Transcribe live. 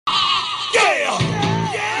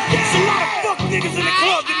niggas in the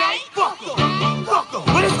club tonight. Fuck them. Fuck them.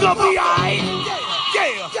 But it's gonna be alright.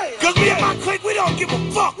 Yeah. Cause me and my clique, we don't give a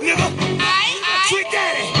fuck, nigga. Sweet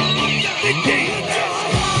daddy. Big daddy.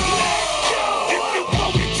 If you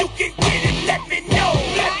want it, you can get it. Let me know.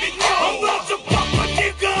 Let me know. I'm about to fuck my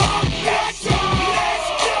nigga. Let's go.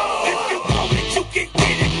 If you want it, you can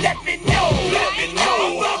get it. Let me know. Let me know.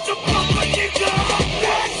 I'm about to fuck my nigga.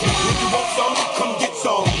 Let's go. If you want some, come get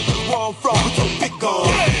some. Where I'm from, with your big gun.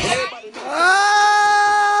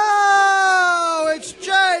 Oh, it's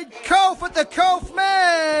Jade Culph at the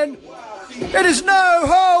Culphman. It is no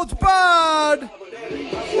holds barred.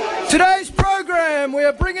 Today's program, we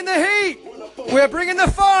are bringing the heat. We are bringing the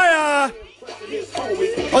fire.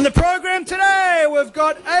 On the program today, we've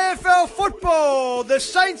got AFL football, the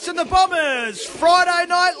Saints and the Bombers, Friday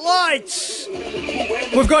Night Lights.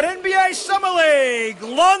 We've got NBA Summer League,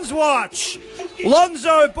 Lonz Watch,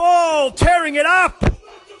 Lonzo Ball tearing it up.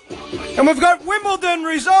 And we've got Wimbledon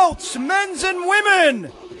results, men's and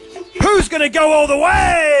women. Who's going to go all the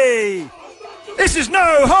way? This is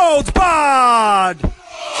no holds barred.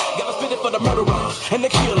 Gotta spit it for the murderers and the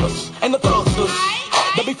killers and the thugsters.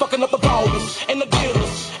 They be fucking up the ballers and the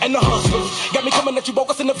dealers and the hustlers. Got me coming at you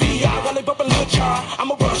bogus in the VI while they bumping Lil Child.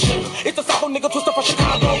 I'm a Russian. It's a psycho nigga twister from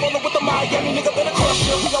Chicago. Rolling with the Miami nigga better crush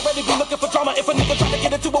him. We already be looking for drama. If a nigga try to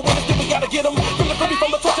get into it with us, then we gotta get him. Feeling free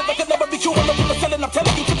from the torture that could never be true. I'm the selling. I'm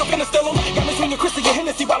telling you, took a finna steal him. Got me swinging Christy and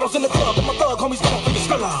Hennessy bottles in the club. And my thug homies going for the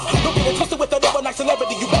skrilla. Don't get it twisted with that overnight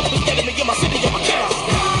celebrity. You better be scared of me in my city, I'm a killer.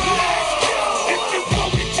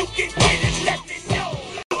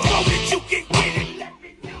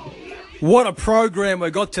 What a program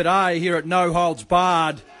we got today here at No Holds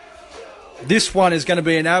Barred. This one is going to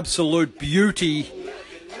be an absolute beauty.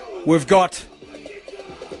 We've got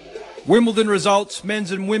Wimbledon results,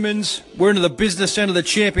 men's and women's. We're into the business end of the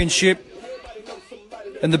championship.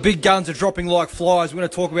 And the big guns are dropping like flies. We're going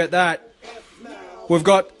to talk about that. We've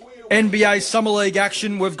got NBA Summer League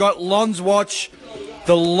action. We've got Lonz Watch,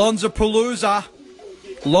 the Lonzapalooza.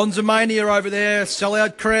 Lonzamania over there,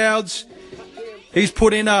 sellout crowds. He's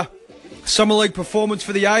put in a Summer League performance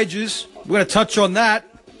for the ages. We're going to touch on that.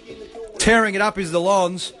 Tearing it up is the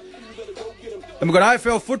Lonz. And we've got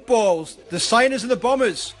AFL footballs, the Saints and the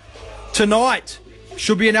Bombers. Tonight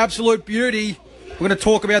should be an absolute beauty. We're going to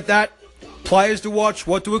talk about that. Players to watch,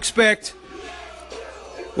 what to expect.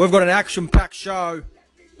 We've got an action-packed show.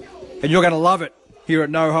 And you're going to love it here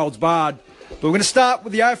at No Holds Barred. But we're going to start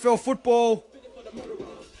with the AFL football.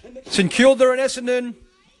 St Kilda and Essendon.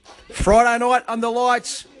 Friday night under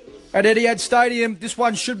lights at Etihad Stadium. This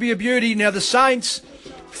one should be a beauty. Now the Saints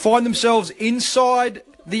find themselves inside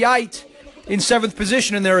the 8 in 7th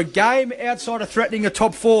position, and they're a game outside of threatening a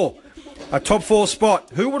top 4 spot.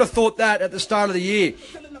 Who would have thought that at the start of the year?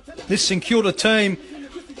 This St Kilda team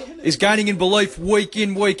is gaining in belief week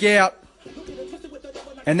in, week out,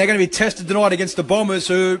 and they're going to be tested tonight against the Bombers,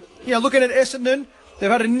 who, looking at Essendon,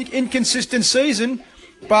 they've had an inconsistent season,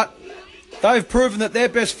 but they've proven that their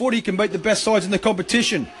best footy can beat the best sides in the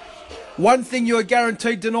competition. One thing you are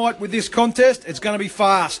guaranteed tonight with this contest, it's going to be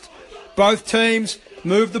fast. Both teams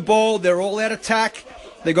move the ball. They're all out attack.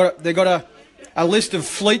 They've got a list of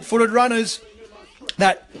fleet-footed runners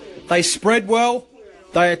that they spread well,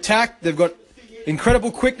 they attack, they've got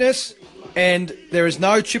incredible quickness, and there is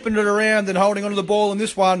no chipping it around and holding onto the ball in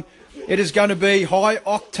this one. It is going to be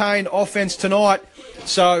high-octane offence tonight.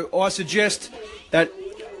 So I suggest that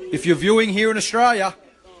if you're viewing here in Australia,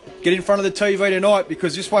 get in front of the TV tonight,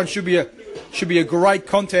 because this one should be a great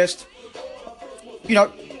contest.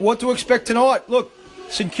 What to expect tonight. Look,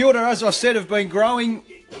 St Kilda, as I said, have been growing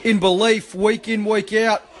in belief week in, week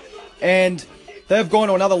out, and they've gone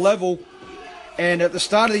to another level. And at the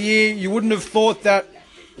start of the year, you wouldn't have thought that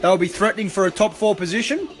they would be threatening for a top 4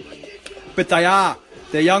 position, but they are.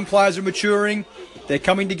 Their young players are maturing. They're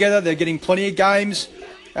coming together. They're getting plenty of games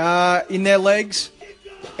in their legs,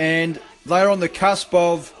 and they're on the cusp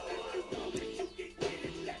of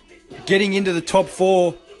getting into the top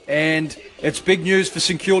 4, and it's big news for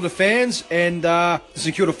St Kilda fans and the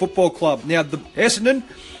St Kilda Football Club. Now, the Essendon,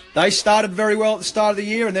 they started very well at the start of the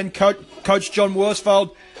year, and then Coach John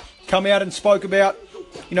Worsfold come out and spoke about,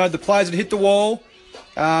 the players that hit the wall,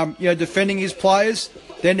 defending his players.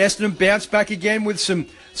 Then Essendon bounced back again with some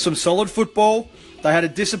solid football. They had a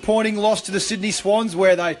disappointing loss to the Sydney Swans,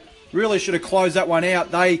 where they really should have closed that one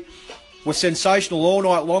out. They were sensational all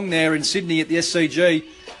night long there in Sydney at the SCG.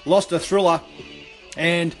 Lost a thriller,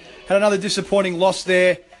 and had another disappointing loss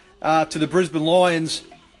there to the Brisbane Lions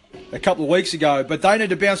a couple of weeks ago. But they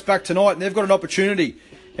need to bounce back tonight, and they've got an opportunity.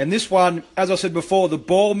 And this one, as I said before, the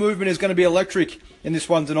ball movement is going to be electric in this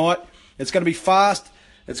one tonight. It's going to be fast.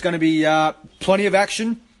 It's going to be plenty of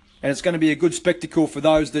action, and it's going to be a good spectacle for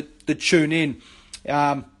those that tune in.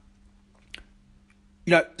 Some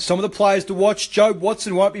of the players to watch. Jobe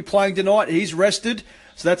Watson won't be playing tonight. He's rested,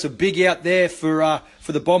 so that's a big out there for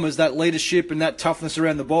the Bombers, that leadership and that toughness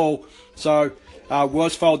around the ball. So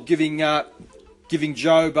Worsfold giving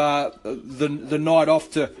Jobe the night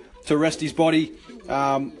off to rest his body,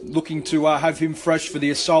 looking to have him fresh for the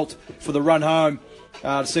assault, for the run home,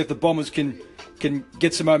 to see if the Bombers can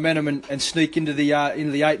get some momentum and sneak into the 8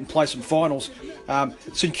 and play some finals.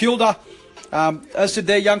 St Kilda, as I said,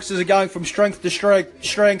 their youngsters are going from strength to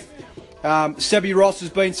strength. Sebi Ross has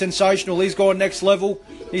been sensational. He's gone next level.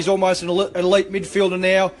 He's almost an elite midfielder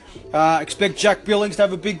now. Expect Jack Billings to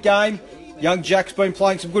have a big game. Young Jack's been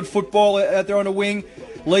playing some good football out there on the wing.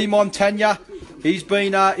 Lee Montagna, he's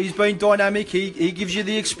been dynamic. He gives you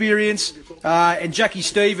the experience. And Jackie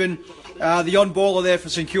Stephen, the on-baller there for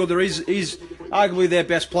St Kilda, is arguably their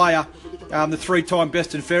best player, the 3-time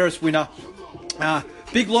best and fairest winner.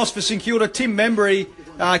 Big loss for St Kilda. Tim Membry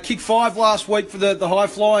kicked 5 last week for the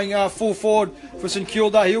high-flying full forward for St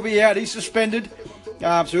Kilda. He'll be out. He's suspended,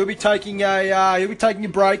 so he'll be taking a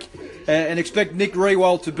break. And expect Nick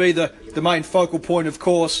Rewald to be the main focal point, of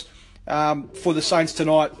course, for the Saints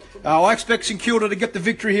tonight. I expect St Kilda to get the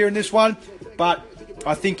victory here in this one, but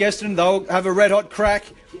I think Essendon, they'll have a red-hot crack.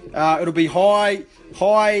 It'll be high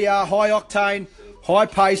octane,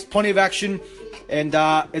 high-paced, plenty of action. And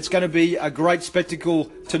it's going to be a great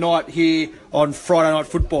spectacle tonight here on Friday Night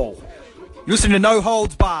Football. You're listening to No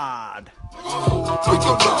Holds Barred.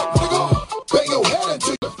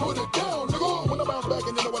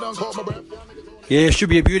 Yeah, should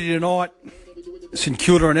be a beauty tonight. St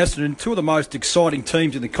Kilda and Essendon, two of the most exciting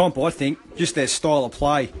teams in the comp, I think. Just their style of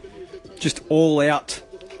play. Just all out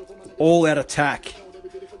attack.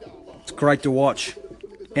 It's great to watch.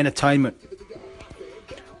 Entertainment.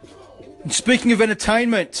 And speaking of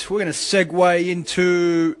entertainment, we're going to segue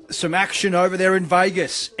into some action over there in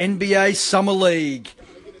Vegas. NBA Summer League.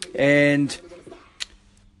 And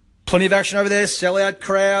plenty of action over there. Sellout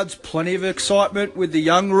crowds. Plenty of excitement with the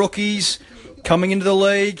young rookies coming into the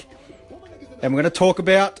league. And we're going to talk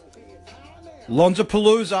about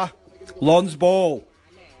Lonzapalooza, Lonz Ball.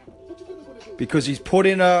 Because he's put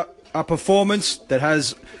in a performance that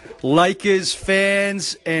has Lakers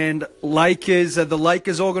fans and the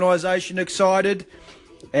Lakers organisation excited.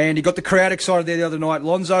 And he got the crowd excited there the other night.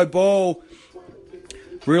 Lonzo Ball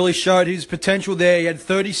really showed his potential there. He had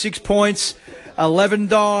 36 points, 11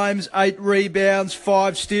 dimes, 8 rebounds,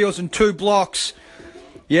 5 steals and 2 blocks.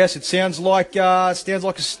 Yes, it sounds like a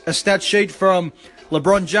stat sheet from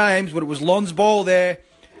LeBron James, but it was Lonz Ball there.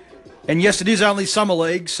 And yes, it is only Summer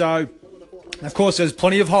League, so of course there's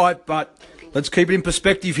plenty of hype, but let's keep it in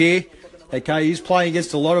perspective here. Okay, he's playing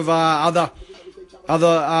against a lot of other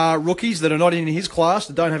rookies that are not in his class,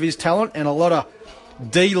 that don't have his talent, and a lot of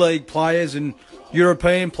D-League players and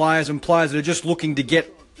European players and players that are just looking to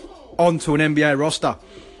get onto an NBA roster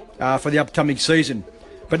for the upcoming season.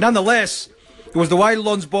 But nonetheless, it was the way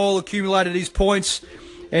Lonz Ball accumulated his points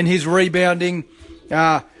and his rebounding,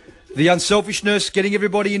 the unselfishness, getting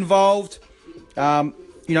everybody involved.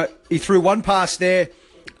 He threw one pass there,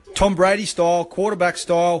 Tom Brady style, quarterback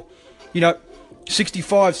style,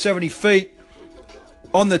 65, 70 feet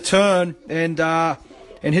on the turn and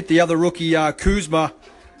hit the other rookie, Kuzma,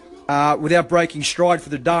 without breaking stride for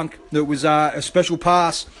the dunk. It was a special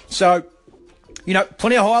pass. So,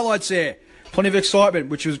 plenty of highlights there. Plenty of excitement,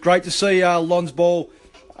 which was great to see Lonz Ball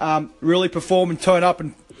really perform and turn up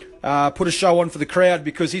and put a show on for the crowd,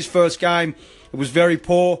 because his first game, it was very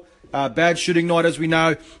poor. Bad shooting night, as we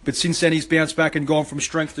know, but since then he's bounced back and gone from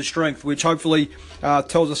strength to strength, which hopefully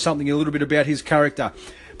tells us something a little bit about his character.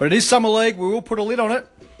 But it is Summer League. We will put a lid on it.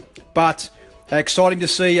 But exciting to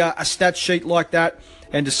see a stat sheet like that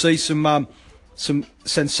and to see some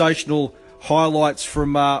sensational highlights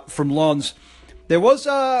from Lonz. There was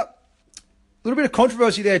a little bit of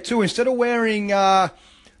controversy there too. Instead of wearing the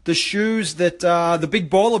shoes that the Big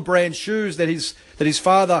Baller brand shoes that his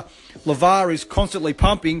father LeVar is constantly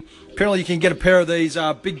pumping, apparently you can get a pair of these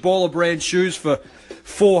Big Baller brand shoes for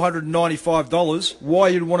 $495. Why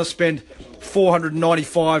you'd want to spend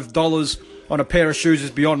 $495 on a pair of shoes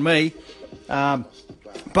is beyond me.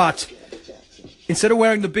 But instead of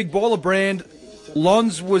wearing the Big Baller brand,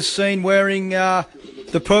 Lonz was seen wearing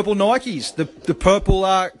the purple Nikes, the purple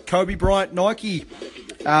Kobe Bryant Nike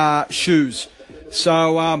shoes.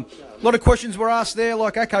 So a lot of questions were asked there,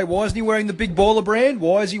 like, okay, why isn't he wearing the Big Baller brand?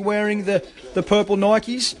 Why is he wearing the purple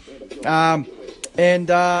Nikes? And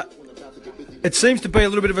it seems to be a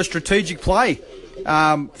little bit of a strategic play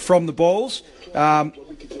from the Bulls.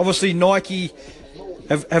 Obviously, Nike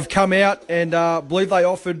have come out and believe they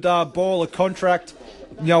offered Boyle a contract,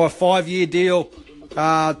 a 5-year deal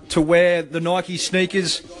to wear the Nike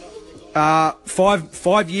sneakers,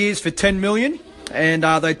 5 years for $10 million, and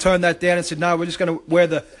they turned that down and said, no, we're just going to wear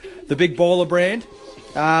the big Baller brand.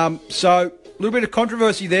 So a little bit of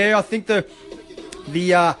controversy there. I think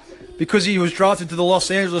because he was drafted to the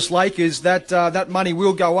Los Angeles Lakers, that money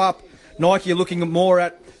will go up. Nike are looking more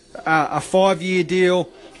at a 5-year deal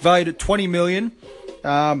valued at $20 million.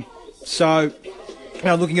 So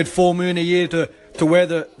looking at $4 million a year to wear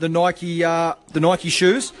the Nike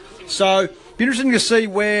shoes. So be interesting to see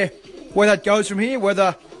where that goes from here.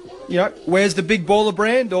 Whether where's the big Baller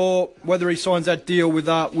brand, or whether he signs that deal with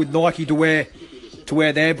Nike to wear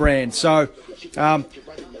their brand. So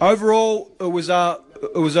overall, it was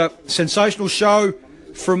a sensational show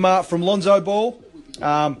from Lonzo Ball.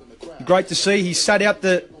 Great to see. He sat out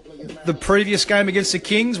the previous game against the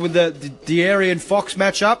Kings with the De'Aaron Fox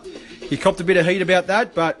matchup. He copped a bit of heat about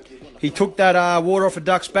that, but he took that water off a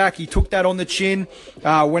duck's back. He took that on the chin,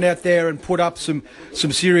 went out there and put up some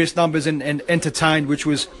serious numbers and entertained, which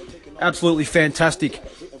was absolutely fantastic.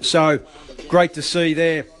 So great to see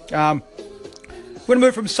there. We're going to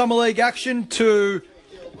move from Summer League action to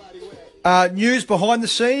news behind the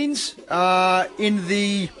scenes in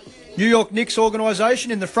the New York Knicks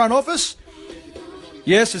organisation in the front office.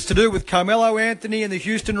 Yes, it's to do with Carmelo Anthony and the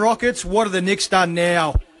Houston Rockets. What have the Knicks done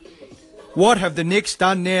now? What have the Knicks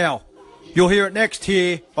done now? You'll hear it next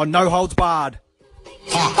here on No Holds Barred.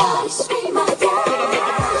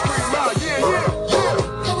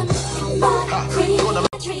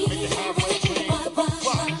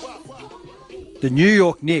 The New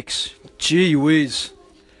York Knicks, gee whiz.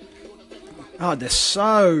 Oh, they're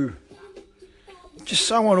so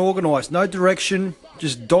unorganised. No direction,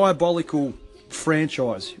 just diabolical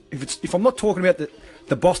franchise. If I'm not talking about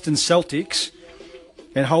the Boston Celtics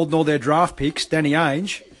and holding all their draft picks, Danny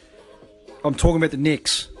Ainge, I'm talking about the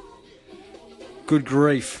Knicks. Good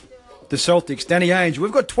grief. The Celtics, Danny Ainge,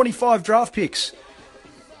 we've got 25 draft picks.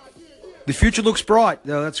 The future looks bright.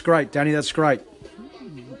 Oh, that's great, Danny, that's great.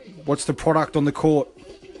 What's the product on the court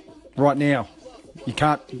right now? You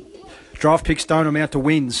can't... Draft picks don't amount to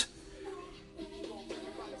wins.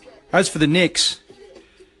 As for the Knicks,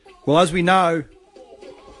 well, as we know,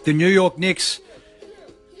 the New York Knicks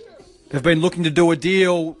have been looking to do a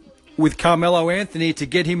deal with Carmelo Anthony to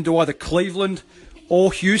get him to either Cleveland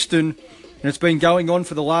or Houston, and it's been going on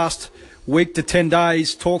for the last week to 10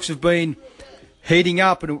 days. Talks have been heating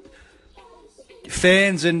up, and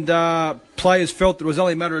fans and players felt that it was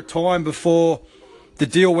only a matter of time before the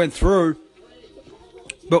deal went through.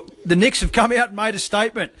 But the Knicks have come out and made a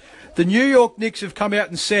statement. The New York Knicks have come out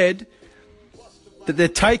and said that they're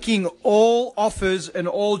taking all offers and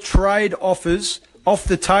all trade offers off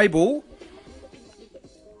the table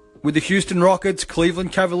with the Houston Rockets,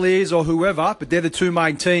 Cleveland Cavaliers, or whoever. But they're the two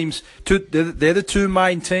main teams. They're the two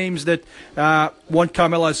main teams that want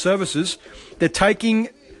Carmelo's services. They're taking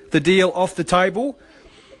the deal off the table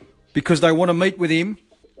because they want to meet with him.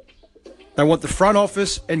 They want the front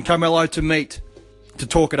office and Carmelo to meet to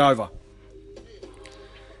talk it over.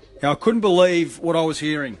 Now, I couldn't believe what I was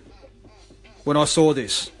hearing when I saw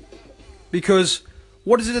this, because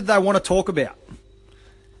what is it that they want to talk about?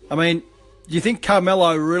 I mean, do you think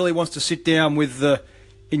Carmelo really wants to sit down with the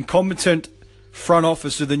incompetent front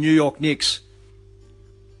office of the New York Knicks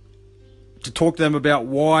to talk to them about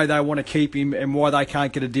why they want to keep him and why they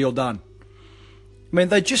can't get a deal done? I mean,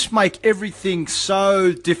 they just make everything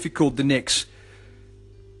so difficult, the Knicks.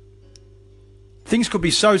 Things could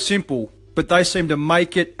be so simple, but they seem to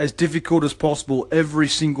make it as difficult as possible every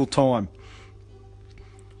single time.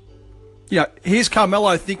 Here's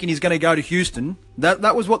Carmelo thinking he's going to go to Houston.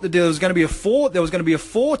 That was what the deal was going to be. There was going to be a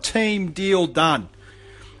 4-team deal done.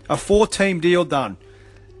 A 4-team deal done.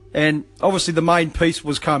 And obviously the main piece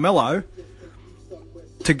was Carmelo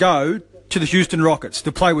to go to the Houston Rockets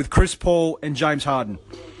to play with Chris Paul and James Harden.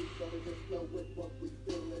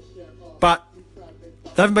 But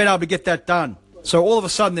they haven't been able to get that done. So all of a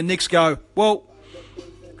sudden the Knicks go, well,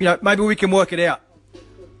 maybe we can work it out.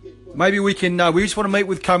 Maybe we can. We just want to meet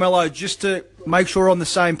with Carmelo just to make sure we're on the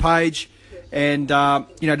same page, and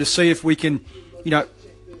to see if we can,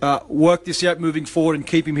 work this out moving forward and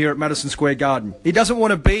keep him here at Madison Square Garden. He doesn't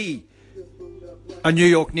want to be a New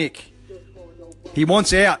York Knick. He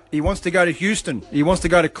wants out. He wants to go to Houston. He wants to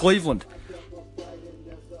go to Cleveland.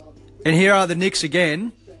 And here are the Knicks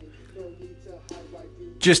again,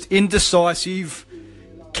 just indecisive,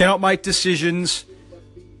 cannot make decisions.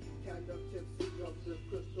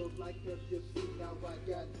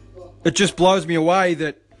 It just blows me away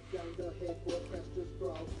that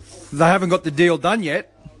they haven't got the deal done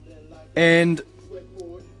yet. And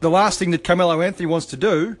the last thing that Carmelo Anthony wants to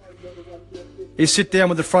do is sit down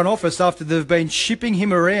with the front office after they've been shipping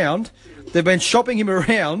him around. They've been shopping him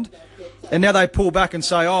around, and now they pull back and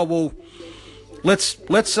say, "Oh well, let's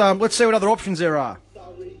see what other options there are."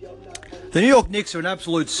 The New York Knicks are an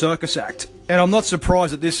absolute circus act, and I'm not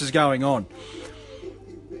surprised that this is going on.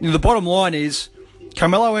 You know, the bottom line is,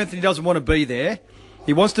 Carmelo Anthony doesn't want to be there.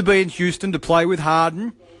 He wants to be in Houston to play with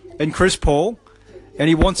Harden and Chris Paul, and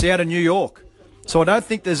he wants out of New York. So I don't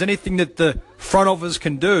think there's anything that the front office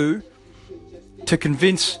can do to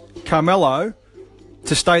convince Carmelo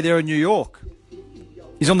to stay there in New York.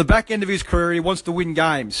 He's on the back end of his career. He wants to win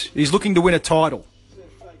games. He's looking to win a title,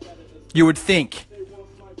 you would think,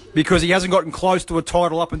 because he hasn't gotten close to a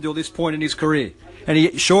title up until this point in his career. And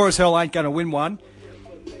he sure as hell ain't going to win one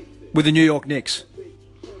with the New York Knicks.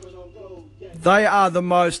 They are the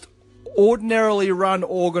most ordinarily run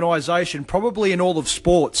organisation, probably in all of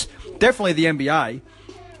sports. Definitely the NBA.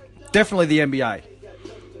 Definitely the NBA.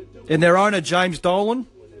 And their owner, James Dolan,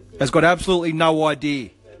 has got absolutely no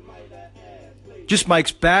idea. Just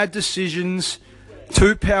makes bad decisions,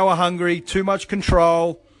 too power hungry, too much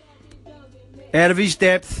control, out of his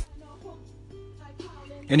depth.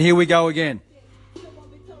 And here we go again.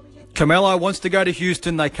 Carmelo wants to go to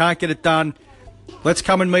Houston. They can't get it done. Let's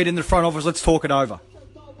come and meet in the front office. Let's talk it over.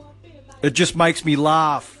 It just makes me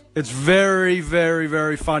laugh. It's very, very,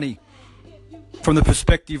 very funny from the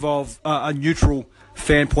perspective of a neutral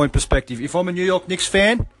fan point perspective. If I'm a New York Knicks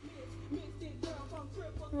fan,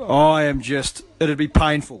 I am just, it'd be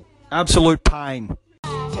painful. Absolute pain.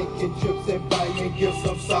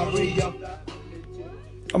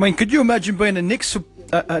 I mean, could you imagine being a Knicks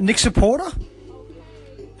supporter?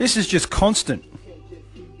 This is just constant.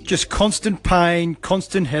 Just constant pain,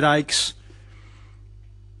 constant headaches.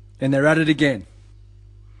 And they're at it again.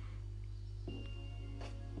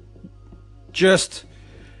 Just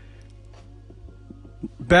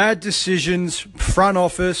bad decisions, front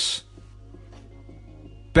office,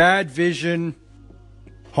 bad vision,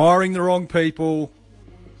 hiring the wrong people,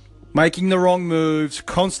 making the wrong moves,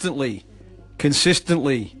 constantly,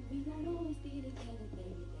 consistently.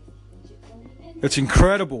 It's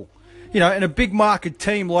incredible. You know, in a big market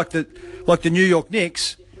team like the New York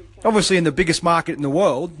Knicks, obviously in the biggest market in the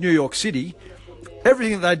world, New York City,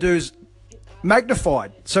 everything that they do is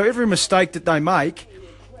magnified. So every mistake that they make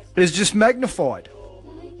is just magnified.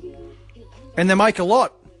 And they make a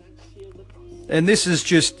lot. And this is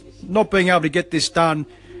just not being able to get this done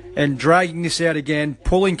and dragging this out again,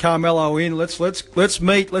 pulling Carmelo in. Let's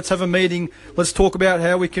meet, let's have a meeting, let's talk about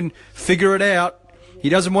how we can figure it out. He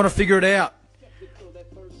doesn't want to figure it out.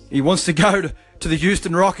 He wants to go to the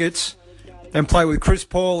Houston Rockets and play with Chris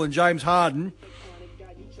Paul and James Harden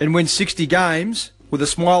and win 60 games with a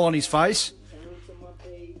smile on his face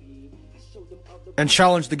and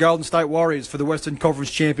challenge the Golden State Warriors for the Western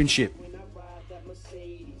Conference Championship.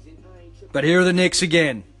 But here are the Knicks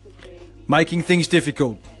again, making things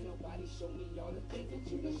difficult.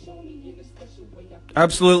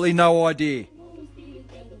 Absolutely no idea.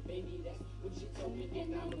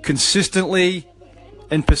 Consistently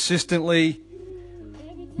and persistently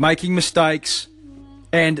making mistakes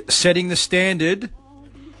and setting the standard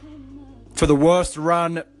for the worst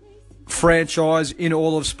run franchise in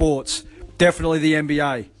all of sports. Definitely the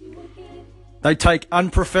NBA. They take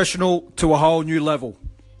unprofessional to a whole new level.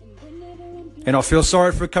 And I feel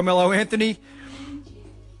sorry for Carmelo Anthony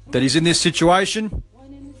that he's in this situation,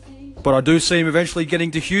 but I do see him eventually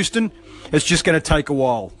getting to Houston. It's just going to take a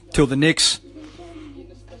while till the Knicks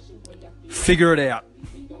figure it out,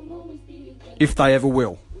 if they ever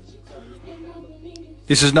will.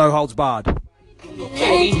 This is No Holds Barred.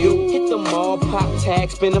 Hey, you hit the mall, pop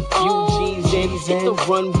tag, spend a few G's in. Hit the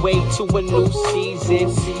runway to a new season.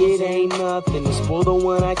 It ain't nothing to spoil the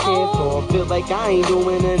one I care for. Feel like I ain't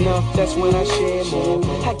doing enough, that's when I share more.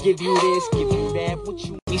 I give you this, give you that, what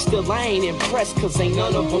you need. Still I ain't impressed, cause ain't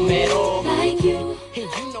none of them at all. Like you. Hey,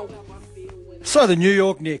 you know how I feel. So the New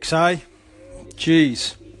York Knicks, eh?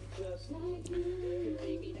 Jeez.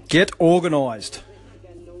 Get organised.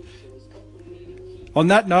 On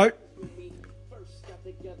that note,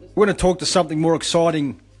 we're going to talk to something more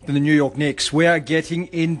exciting than the New York Knicks. We are getting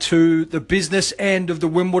into the business end of the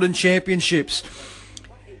Wimbledon Championships.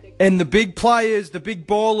 And the big players, the big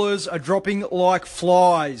ballers are dropping like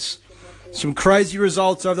flies. Some crazy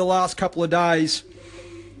results over the last couple of days.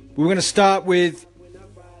 We're going to start with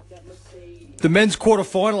the men's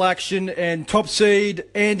quarter-final action, and top seed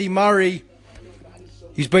Andy Murray.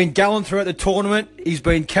 He's been gallant throughout the tournament. He's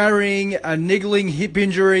been carrying a niggling hip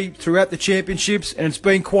injury throughout the championships, and it's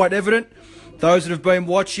been quite evident Those that have been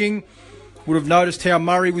watching would have noticed how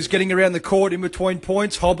Murray was getting around the court in between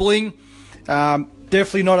points, hobbling.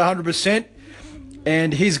 Definitely not 100%.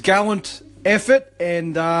 And his gallant effort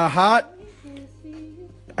and heart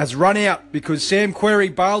has run out because Sam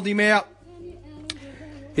Querrey bailed him out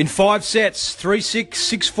in 5 sets, 3-6,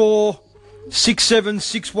 6-4, 6-7,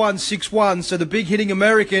 6-1, 6-1. So the big hitting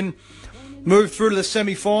American moved through to the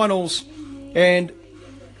semi-finals, and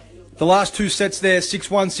the last 2 sets there,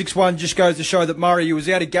 6-1, 6-1, just goes to show that Murray, he was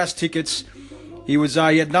out of gas tickets. He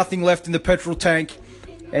had nothing left in the petrol tank,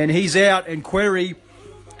 and he's out. And Querrey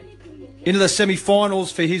into the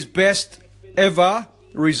semi-finals for his best ever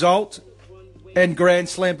result and Grand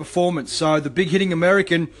Slam performance. So the big hitting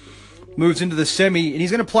American moves into the semi, and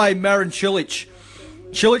he's going to play Marin Cilic.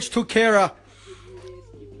 Cilic took care of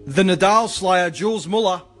the Nadal slayer, Jules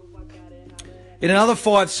Muller, in another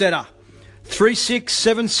 5-setter. 3-6,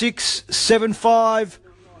 7-6, 7-5,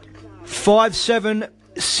 5-7,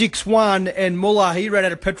 6-1, and Muller, he ran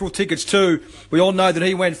out of petrol tickets too. We all know that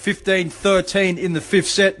he went 15-13 in the 5th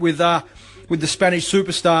set with the Spanish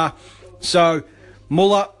superstar. So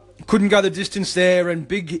Muller couldn't go the distance there, and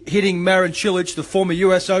big hitting Marin Cilic, the former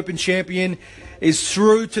US Open champion, is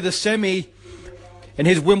through to the semi, and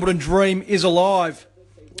his Wimbledon dream is alive.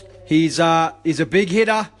 He's a big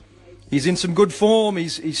hitter. He's in some good form. He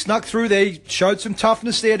snuck through there. He showed some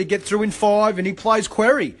toughness there to get through in 5, and he plays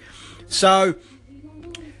Querrey. So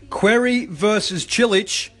Querrey versus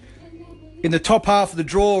Cilic in the top half of the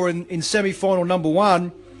draw in semi-final number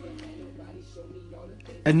 1.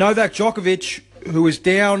 And Novak Djokovic, who is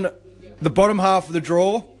down the bottom half of the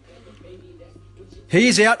draw, he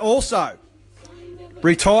is out also.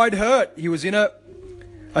 Retired hurt. He was in a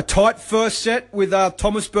tight first set with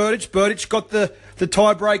Thomas Berdych. Berdych got the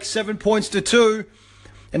tie-break 7-2,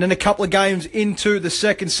 and then a couple of games into the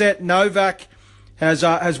second set, Novak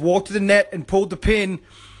has walked to the net and pulled the pin,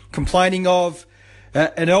 complaining of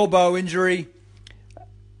an elbow injury,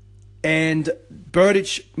 and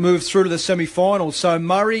Berdych moves through to the semi-finals. So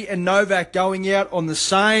Murray and Novak going out on the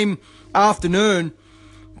same afternoon.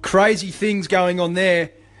 Crazy things going on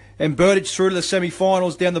there, and Berdych through to the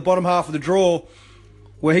semi-finals down the bottom half of the draw,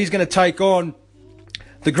 where he's going to take on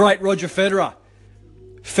the great Roger Federer.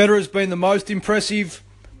 Federer's been the most impressive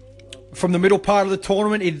from the middle part of the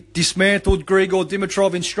tournament. He dismantled Grigor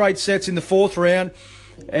Dimitrov in straight sets in the 4th round,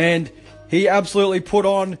 and he absolutely put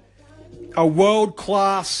on a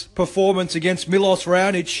world-class performance against Milos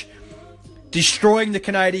Raonic, destroying the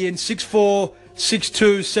Canadian 6-4,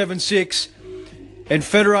 6-2, 7-6. And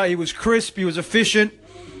Federer, he was crisp, he was efficient,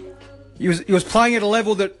 he was playing at a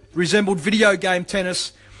level that resembled video game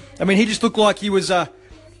tennis. I mean, he just looked like he was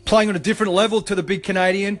playing on a different level to the big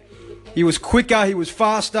Canadian. He was quicker, he was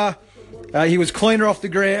faster, he was cleaner off the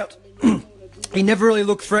ground. He never really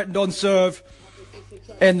looked threatened on serve,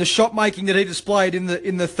 and the shot making that he displayed in the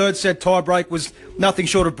 3rd set tiebreak was nothing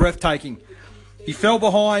short of breathtaking. He fell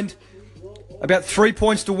behind about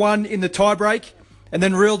 3-1 in the tiebreak, and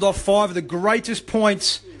then reeled off 5 of the greatest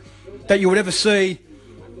points that you would ever see.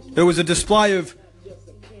 There was a display of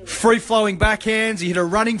free-flowing backhands. He hit a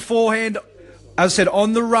running forehand, as I said,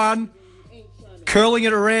 on the run, curling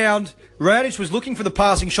it around. Raonic was looking for the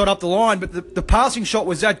passing shot up the line, but the passing shot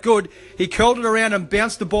was that good. He curled it around and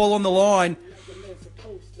bounced the ball on the line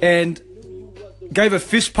and gave a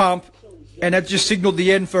fist pump, and that just signalled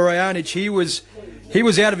the end for Raonic. He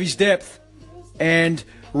was out of his depth, and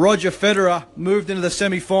Roger Federer moved into the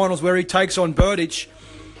semi-finals where he takes on Berdych,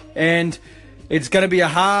 and it's going to be a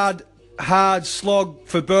hard slog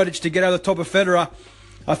for Berdych to get over the top of Federer.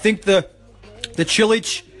 I think the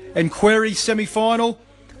Cilic and Querrey semi-final,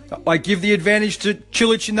 I give the advantage to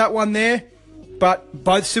Cilic in that one there, but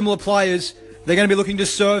both similar players. They're going to be looking to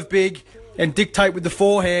serve big and dictate with the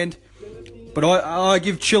forehand, but I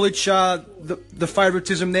give Cilic the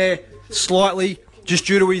favouritism there slightly, just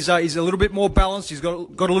due to he's a little bit more balanced. He's got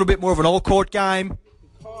a little bit more of an all-court game.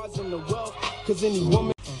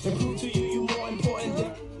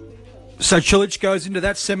 So Cilic goes into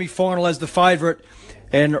that semi-final as the favourite,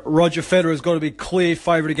 and Roger Federer has got to be clear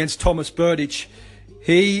favourite against Thomas Berdych.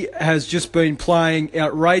 He has just been playing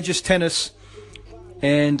outrageous tennis,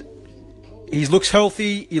 and he looks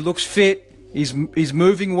healthy, he looks fit, he's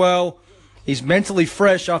moving well, he's mentally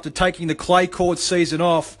fresh after taking the clay court season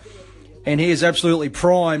off, and he is absolutely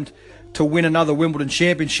primed to win another Wimbledon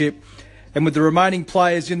championship. And with the remaining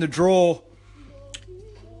players in the draw,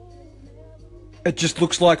 it just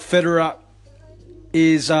looks like Federer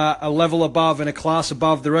is a level above and a class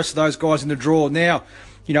above the rest of those guys in the draw. Now,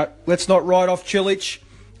 let's not write off Cilic.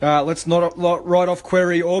 Let's not write off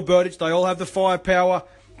Querrey or Berdych. They all have the firepower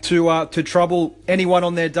to trouble anyone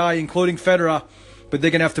on their day, including Federer. But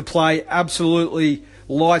they're going to have to play absolutely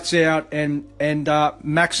lights out and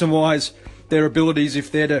maximise their abilities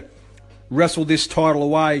if they're to wrestle this title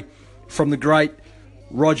away from the great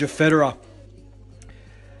Roger Federer.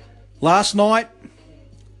 Last night,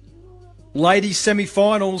 ladies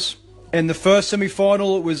semi-finals, and the first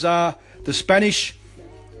semi-final, it was the Spanish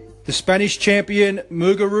champion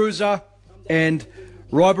Muguruza and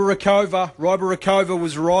Rybakova. Rybakova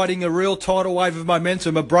was riding a real tidal wave of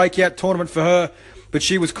momentum, a breakout tournament for her, but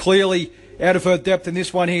she was clearly out of her depth in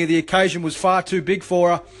this one here. The occasion was far too big for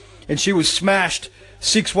her, and she was smashed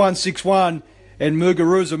 6-1, 6-1, and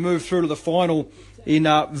Muguruza moved through to the final in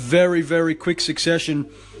very, very quick succession.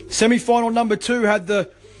 Semi-final number 2 had the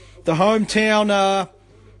hometown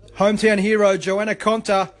hero Joanna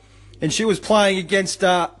Konta, and she was playing against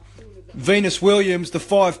Venus Williams, the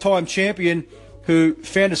 5-time champion, who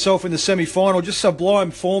found herself in the semi-final. Just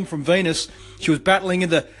sublime form from Venus. She was battling in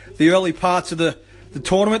the early parts of the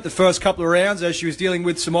tournament, the first couple of rounds, as she was dealing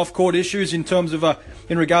with some off-court issues in terms of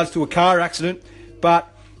in regards to a car accident.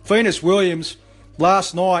 But Venus Williams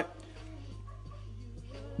last night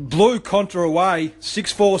blew Konta away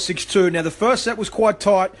 6-4, 6-2. Now the first set was quite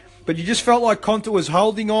tight, but you just felt like Konta was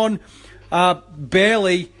holding on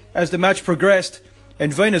barely as the match progressed,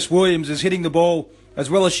 and Venus Williams is hitting the ball as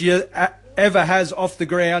well as she ever has off the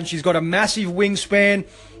ground. She's got a massive wingspan,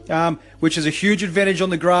 which is a huge advantage on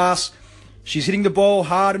the grass. She's hitting the ball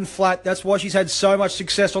hard and flat. That's why she's had so much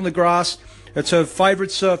success on the grass. It's her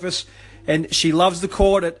favourite surface, and she loves the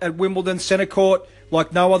court at Wimbledon, centre court,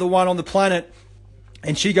 like no other one on the planet.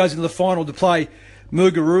 And she goes into the final to play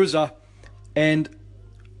Muguruza, and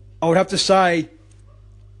I would have to say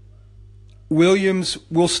Williams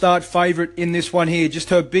will start favourite in this one here. Just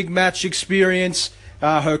her big match experience,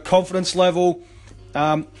 her confidence level.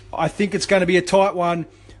 I think it's going to be a tight one,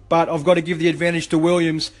 but I've got to give the advantage to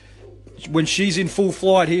Williams. When she's in full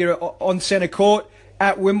flight here on centre court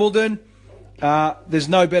at Wimbledon, there's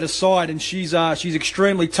no better side, and she's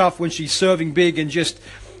extremely tough when she's serving big and just,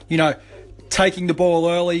 taking the ball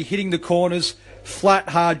early, hitting the corners, flat,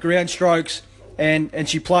 hard ground strokes, and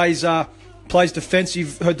she plays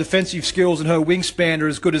defensive. Her defensive skills and her wingspan are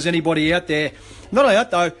as good as anybody out there. Not only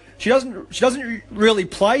that though, she doesn't really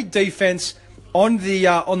play defense on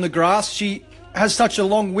the grass. She has such a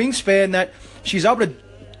long wingspan that she's able to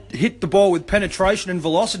hit the ball with penetration and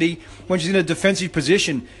velocity when she's in a defensive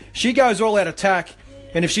position. She goes all out attack,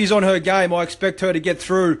 and if she's on her game, I expect her to get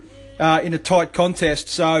through in a tight contest.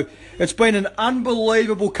 So it's been an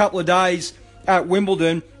unbelievable couple of days at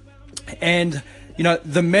Wimbledon, and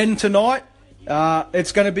the men tonight,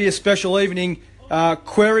 it's going to be a special evening.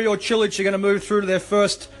 Querrey or Cilic are going to move through to their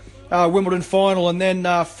first Wimbledon final, and then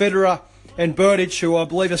Federer and Berdych, who I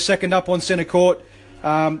believe are second up on centre court,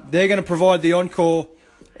 they're going to provide the encore,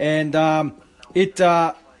 and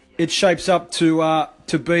it shapes up to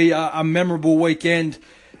be a memorable weekend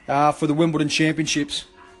for the Wimbledon Championships.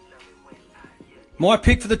 My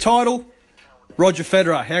pick for the title, Roger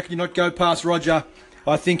Federer. How can you not go past Roger?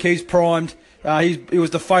 I think he's primed. He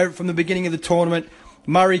was the favourite from the beginning of the tournament.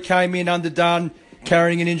 Murray came in underdone,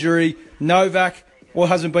 carrying an injury. Novak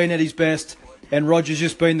hasn't been at his best, and Roger's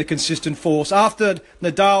just been the consistent force. After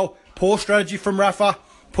Nadal, poor strategy from Rafa,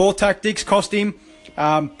 poor tactics cost him,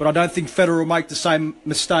 but I don't think Federer will make the same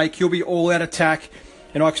mistake. He'll be all out attack,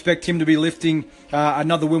 and I expect him to be lifting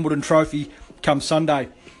another Wimbledon trophy come Sunday.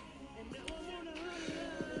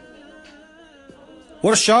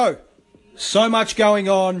 What a show. So much going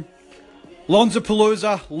on.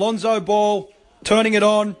 Lonzapalooza, Lonzo Ball, turning it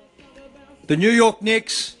on. The New York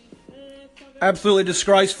Knicks, absolutely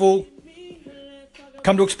disgraceful.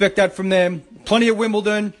 Come to expect that from them. Plenty of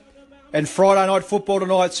Wimbledon and Friday Night Football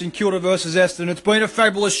tonight, St Kilda versus Aston. It's been a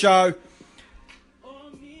fabulous show.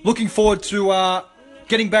 Looking forward to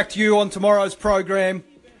getting back to you on tomorrow's program.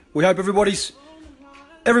 We hope everybody's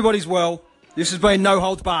well. This has been No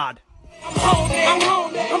Holds Barred. I'm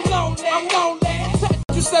lonely.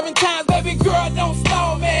 Touch you 7 times, baby girl, don't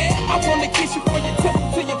stall, man. I wanna kiss you from your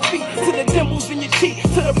temple to your feet, to the dimples in your cheek,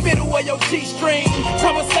 to the middle of your G-string.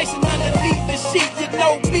 Conversation underneath the sheet, you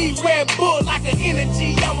know me, Red Bull like an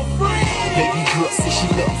energy, I'm a friend. Baby girl say she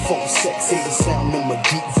love phone sex, say the sound of my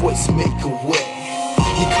deep voice make her wet.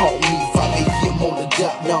 He called me 5 a.m. on the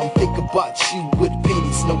dot, now I'm thinking about you with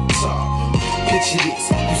pennies, no top. Picture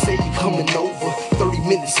this, you say you coming over. 30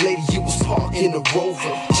 minutes later, you was parked in a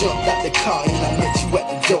Rover. Jumped out the car and I met you at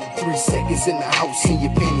the door. 3 seconds in the house and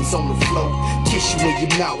your panties on the floor. Kiss you in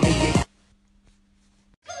your mouth and you...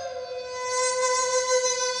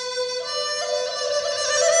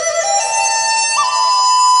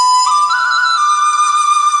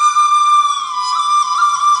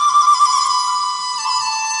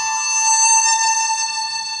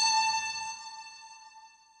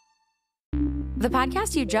 The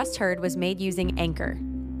podcast you just heard was made using Anchor.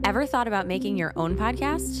 Ever thought about making your own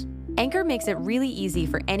podcast? Anchor makes it really easy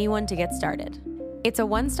for anyone to get started. It's a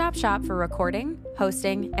one-stop shop for recording,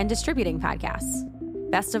 hosting, and distributing podcasts.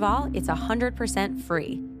 Best of all, it's 100%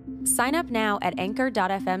 free. Sign up now at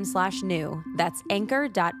anchor.fm/new. That's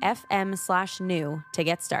anchor.fm/new to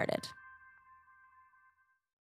get started.